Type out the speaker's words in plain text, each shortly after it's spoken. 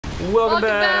Welcome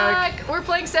back. We're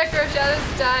playing Sekiro.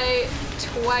 Shadows die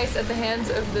twice at the hands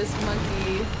of this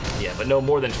monkey. Yeah, but no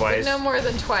more than twice. But no more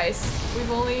than twice. We've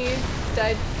only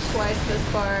died twice this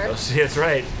far. Oh, see, that's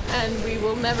right. And we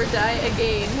will never die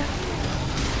again.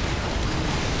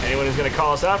 Anyone who's gonna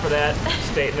call us out for that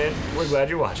statement, we're glad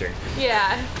you're watching.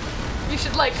 Yeah. You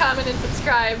should like, comment, and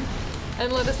subscribe,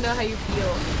 and let us know how you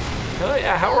feel. Oh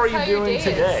yeah, how are you doing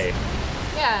today?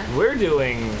 Yeah. We're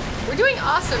doing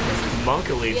awesome. This is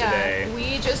monkily today.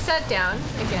 We just sat down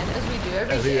again, as we do every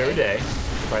day. As we do every day.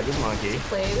 Fight this monkey.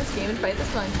 Play this game and fight this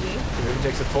monkey. It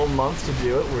takes a full month to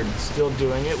do it. We're still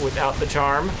doing it without the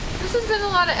charm. This has been a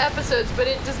lot of episodes, but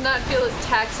it does not feel as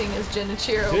taxing as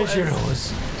Genichiro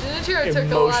was. Genichiro took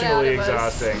a lot out of us.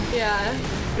 Emotionally exhausting. Yeah.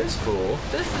 This fool.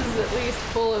 This is at least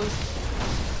full of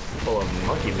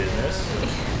monkey business.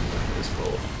 This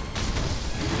fool.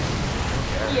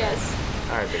 Okay. Yes.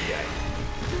 All right, big guy.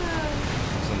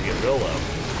 This one's getting real low.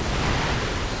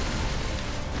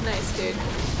 Nice, dude.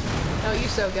 Oh, you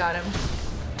so got him.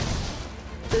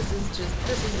 This is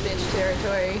bitch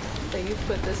territory that you've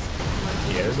put this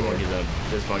monkey Yeah, into.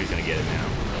 this monkey's gonna get it now.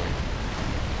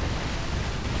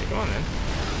 Okay, come on, man.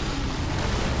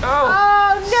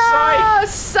 Oh no!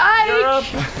 Psych!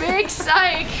 Big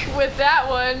psych with that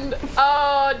one.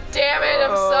 Oh, damn it,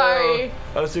 I'm sorry.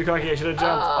 I was too cocky, I should have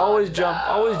jumped. Always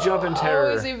jump in terror.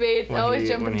 Always evade, always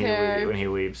jump in terror. When he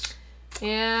leaps.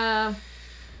 Yeah.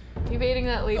 Evading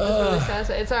that leap is really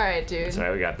satisfying. It's alright, dude. It's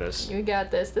alright, we got this. We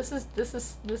got this. This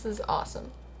is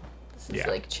awesome. This is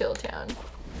like chill town.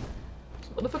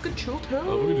 Motherfucking chill town.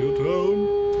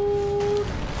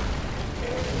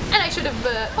 And I should have,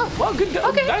 oh, well, good go.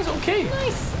 Okay. That's okay.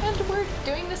 Nice. And we're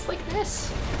doing this like this.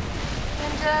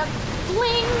 And,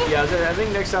 fling. Yeah, I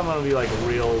think next time I'm gonna be like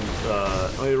real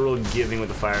giving with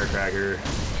the firecracker.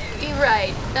 You're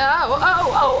right. Oh.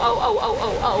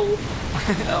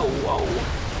 Oh.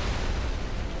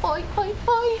 Oi.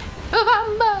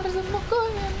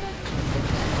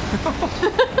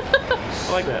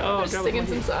 I like that. Oh, just singing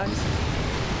some songs.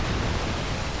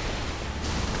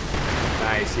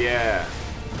 Nice, yeah.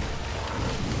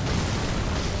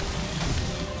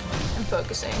 I'm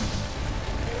focusing.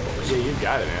 Yeah, you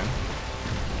got it, man.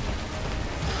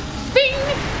 Bing!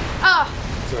 Ah!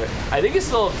 Sorry. I think it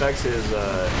still affects his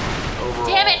overall.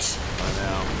 Damn it! I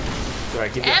know. Sorry,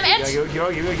 keep Damn it! Keep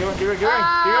going.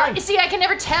 See, I can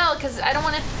never tell because I don't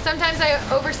want to. Sometimes I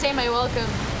overstay my welcome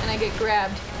and I get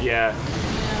grabbed. Yeah.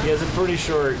 He has a pretty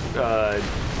short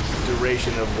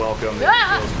duration of welcome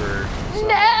for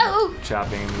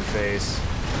chopping in the face.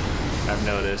 I've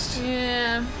noticed.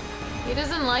 Yeah. He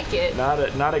doesn't like it.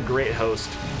 Not a great host.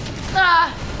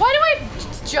 Why do I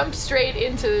just jump straight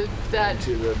into that?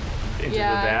 Into the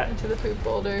vat? Into the poop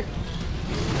boulder.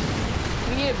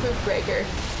 We need a poop breaker.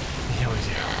 Yeah, we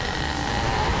do.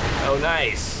 Oh,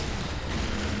 nice.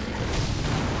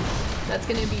 That's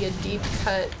gonna be a deep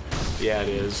cut. Yeah, it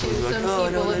is. To some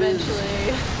people eventually.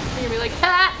 You're gonna be like,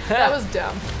 ha! That was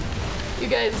dumb. You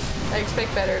guys, I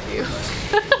expect better of you.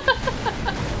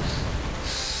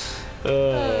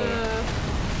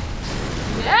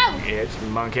 No! It's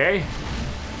monkey.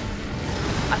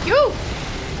 Fuck you!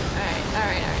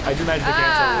 Alright. I do imagine they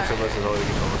can't tell which of us is holding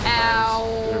it.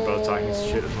 Ow. They're both talking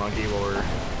shit with monkey while we're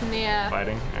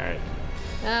fighting. Alright.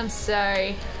 I'm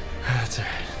sorry. That's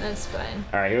alright. That's fine.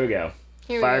 Alright, here we go.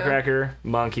 Firecracker,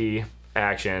 monkey,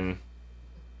 action,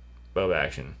 bow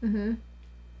action.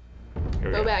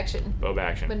 Bow action. Bow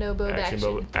action. But no bow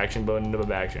action. Action, bow, no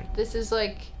bow action. This is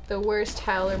like the worst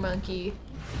howler monkey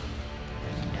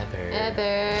ever.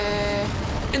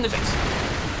 In the face.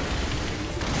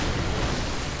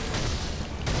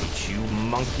 Hate you,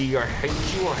 monkey, I hate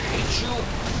you, I hate you.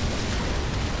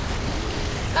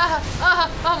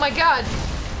 Oh my god.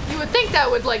 You would think that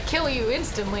would like kill you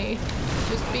instantly.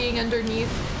 Just being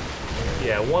underneath.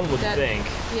 Yeah, one would think.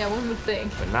 Yeah, one would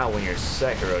think. But not when you're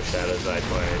Sekiro Shadows Die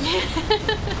Twice.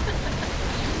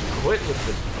 Quit with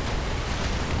the...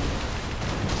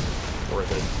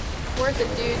 Worth it. Worth it,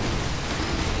 dude.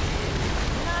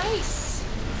 Nice.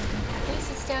 At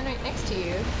least it's down right next to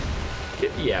you.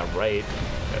 Yeah, right.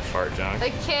 That fart junk. I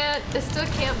still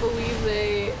can't believe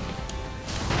they...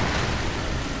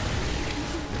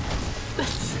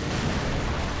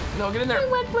 No, get in there. I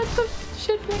went with the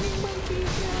shit-flinging monkey.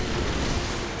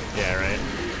 Yeah, right.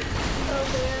 Oh,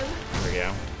 man. There we go.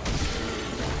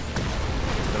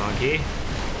 The monkey.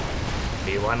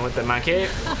 Be one with the monkey.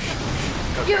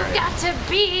 Okay. You've got to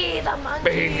be the monkey.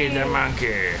 Be the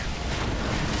monkey.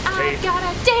 I've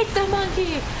gotta date the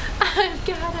monkey. I've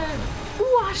gotta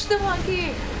wash the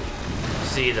monkey.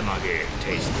 See the monkey.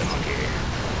 Taste the monkey.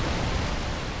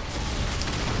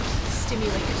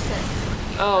 Stimulate your senses.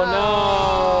 Oh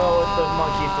no! With the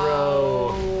monkey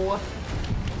throw.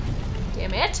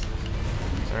 Damn it.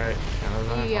 Alright.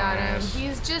 You got him.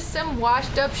 He's just some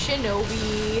washed up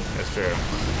shinobi. That's true.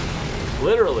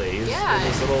 Literally, he's in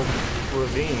this little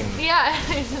ravine. Yeah,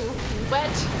 he's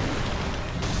wet.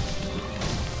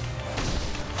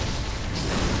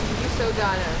 You so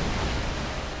got him.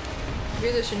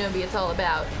 You're the shinobi it's all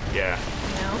about. Yeah.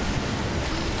 You know?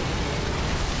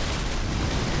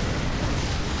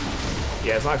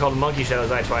 Yeah, it's not called Monkey Shadows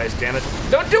Die Twice, damn it.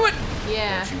 Don't do it!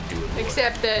 Yeah. Don't you do it, boy.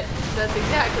 Except that that's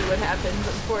exactly what happens,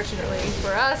 unfortunately,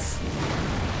 for us.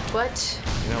 But...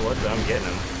 You know what, though? I'm getting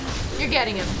him. You're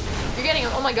getting him. You're getting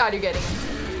him. Oh my god, you're getting him.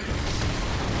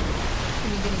 And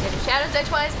you're gonna get a Shadows Die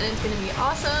Twice, and it's gonna be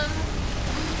awesome.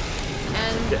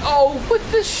 And... Oh, what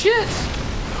the shit?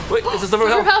 Wait, is this Silver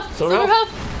Health? Silver Health!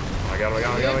 Oh my god, oh my god,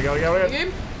 oh my god, oh my god, oh my god.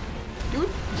 Game? Do it.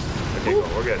 Okay, cool,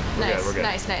 we're good. We're Nice, good, we're good.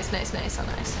 nice, nice, nice, nice, so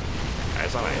nice.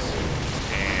 Nice, so nice.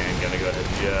 And gonna go ahead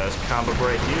and just combo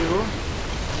break you.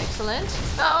 Excellent.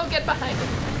 Oh, get behind him.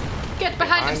 Get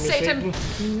behind him, me, Satan.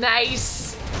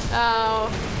 Nice. Oh.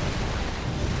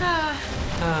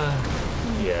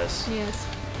 Yes. Yes.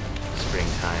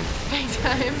 Springtime.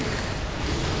 Springtime.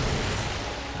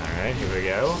 Alright, here we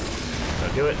go.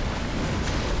 Don't do it.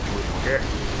 Here.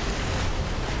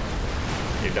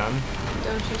 You're done?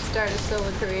 Don't you start a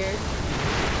solo career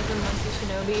as a monkey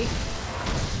shinobi.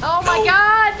 Oh my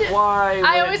god! Why?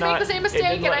 I always make the same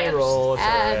mistake and I am roll. It's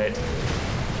sad. alright.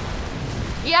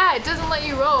 Yeah, it doesn't let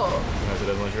you roll. Sometimes it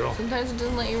doesn't let you roll. Sometimes it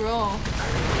doesn't let you roll.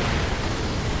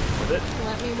 With it?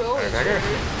 Let me roll it. Cracker.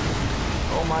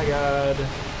 Oh my god.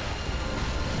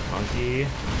 Monkey.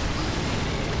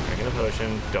 Drinking a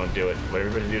potion. Don't do it.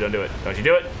 Whatever you do, don't do it. Don't you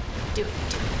do it? Do it.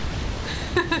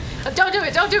 Don't do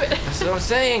it, don't do it. That's what I'm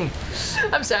saying.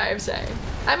 I'm sorry, I'm sorry.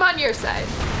 I'm on your side.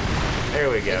 There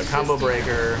we go. It's Combo just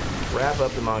breaker. Wrap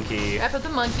up the monkey. Wrap up the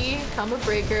monkey, combo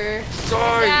breaker.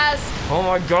 Sorry. Ass. Oh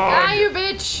my god. Die, you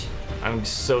bitch. I'm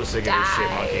so sick of this shit,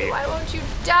 monkey. Why won't you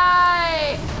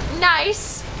die?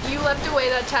 Nice. You leapt away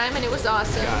that time and it was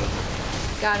awesome. Got him.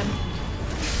 Got him.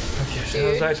 Okay,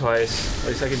 Shadows Die Twice. At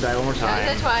least I can die one more time.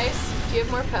 Shadows Die Twice. Do you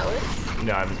have more pellets?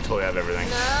 No, I totally have everything.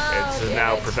 No, It's damn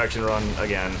now it. perfection run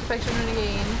again. Perfection run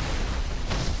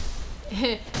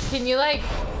again. Can you like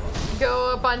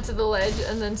go up onto the ledge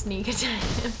and then sneak attack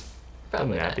him? Probably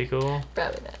Wouldn't that not. be cool?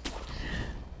 Probably not.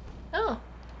 Oh.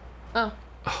 Oh.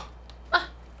 Oh. Ah.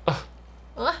 Oh.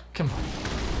 Ah. Come on.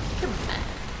 Come on.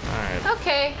 Alright.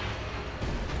 Okay.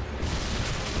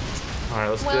 Alright,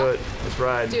 let's Well, do it. Let's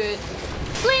ride. Do it.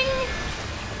 Fling!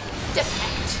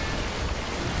 Deflect.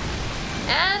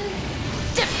 And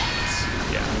deflect.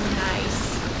 Yeah. Nice.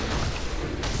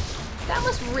 That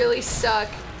must really suck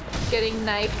getting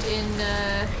knifed in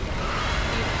the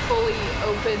fully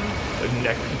open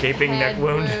Gaping neck head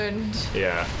wound.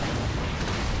 Yeah.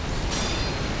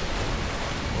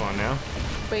 Come on now.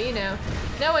 But you know,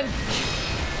 no one.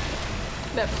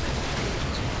 No.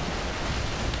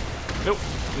 Nope.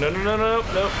 No, no, no, no,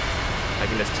 nope. I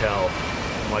can just tell.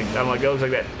 I'm like, oh, looks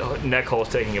like that neck hole's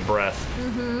taking a breath.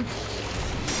 Mm-hmm.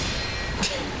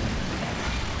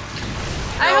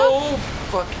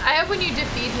 Fuck. I hope when you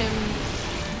defeat him.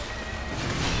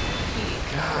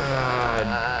 God,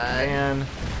 man.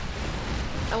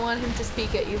 I want him to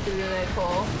speak at you through the neck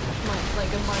hole,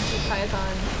 like a Monty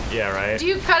Python. Yeah, right. Do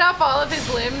you cut off all of his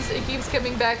limbs? It keeps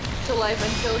coming back to life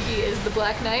until he is the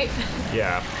Black Knight.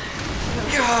 Yeah.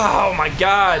 Oh my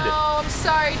god. Oh, I'm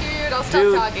sorry, dude. I'll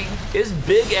stop talking. His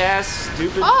big ass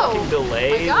stupid fucking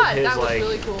delay. Oh my god, his, that was like,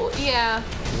 really cool. Yeah.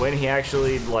 when he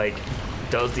actually like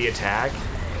does the attack,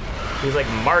 he's like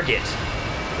Margit.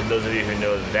 For those of you who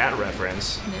know that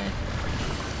reference. Nah.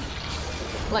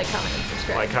 Like, comment, and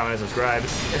subscribe. Like, comment, and subscribe.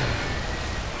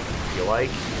 If you like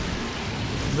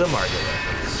the Margit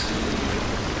reference.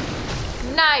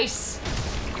 Nice.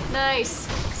 Nice.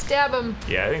 Stab him.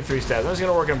 Yeah, I think 3 stabs. I'm just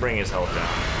gonna work on bringing his health down,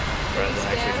 rather than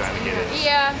actually trying to get it.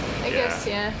 Yeah, I guess,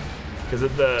 yeah. Because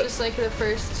the Just like the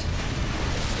first.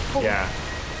 Oh. Yeah.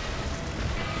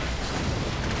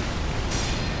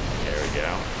 There we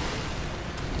go.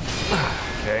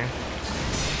 Okay.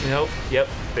 Nope. Yep.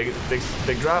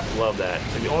 Big drop. Love that.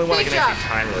 It's like the only one I can actually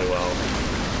time really well.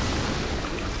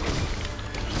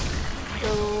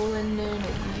 Rolling in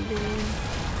a beating.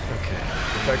 Okay.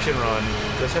 Perfection run.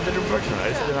 Just have to do perfection run. I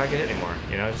just have to not get hit anymore.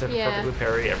 You know, I just have to perfectly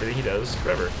parry everything he does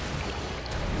forever.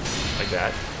 Like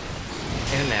that.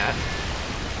 And that.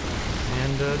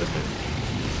 And this one.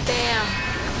 Bam.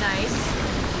 Nice.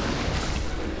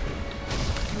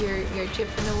 You're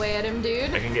chipping away at him,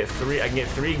 dude. I can get 3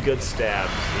 good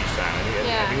stabs each time.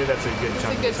 I think that's a good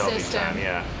chunk of health each time,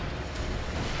 yeah.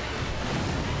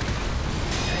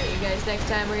 guys next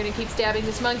time. We're gonna keep stabbing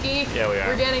this monkey. Yeah, we are.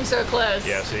 We're getting so close.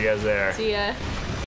 Yeah, see you guys there. See ya.